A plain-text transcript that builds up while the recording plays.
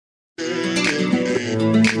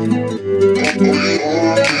Lands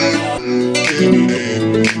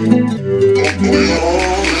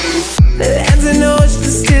and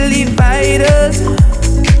oceans still divide us.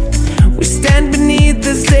 We stand beneath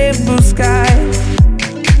the same blue sky.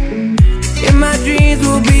 In my dreams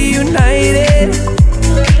we'll be united.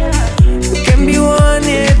 We can be one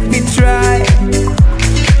if we try.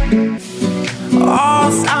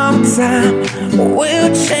 Oh, sometime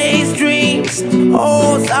we'll chase dreams.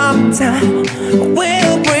 Oh, sometime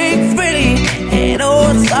we'll break free. And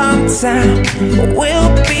oh, sometime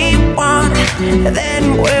we'll be one.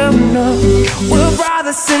 Then we'll know we're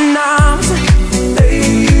brothers in arms. Hey,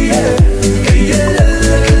 yeah, hey, yeah, la,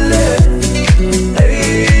 la, la. Hey,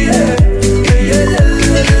 yeah, hey, yeah, la,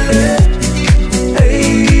 la, la. Hey,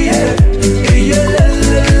 yeah, hey, yeah, la,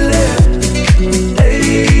 la, la. Hey,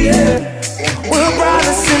 yeah, we're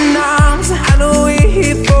brothers in arms. I know we're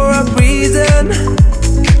here for a reason,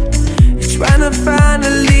 trying to find a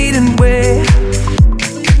leading way.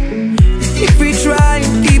 If we try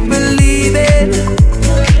and keep believing,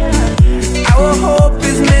 our hope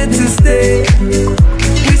is meant to stay.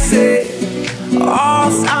 We say, oh,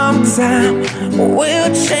 sometime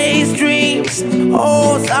we'll chase dreams.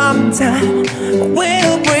 Oh, sometime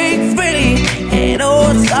we'll break free. And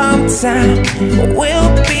oh, sometime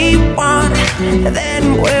we'll be one.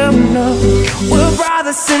 Then we'll know we're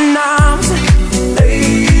brothers in arms. Hey,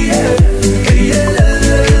 yeah, hey, yeah, la,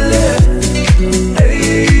 la, la. Hey,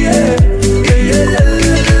 yeah, hey, yeah, la,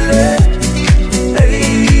 la, la. Hey,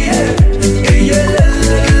 yeah, hey, yeah, la,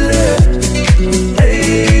 la, la. Hey,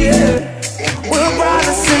 yeah, we're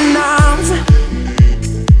brothers in arms.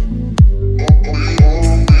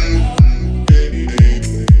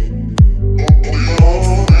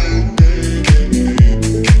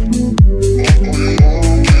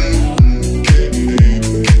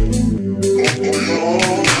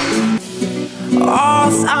 Oh,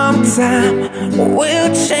 sometime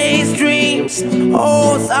we'll chase dreams.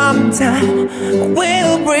 Oh, sometime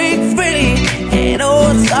we'll break free. And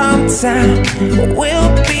oh, sometime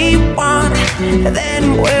we'll be one. Then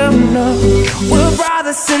we'll know we're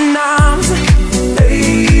brothers in arms.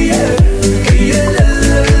 Hey, yeah, hey, yeah, la,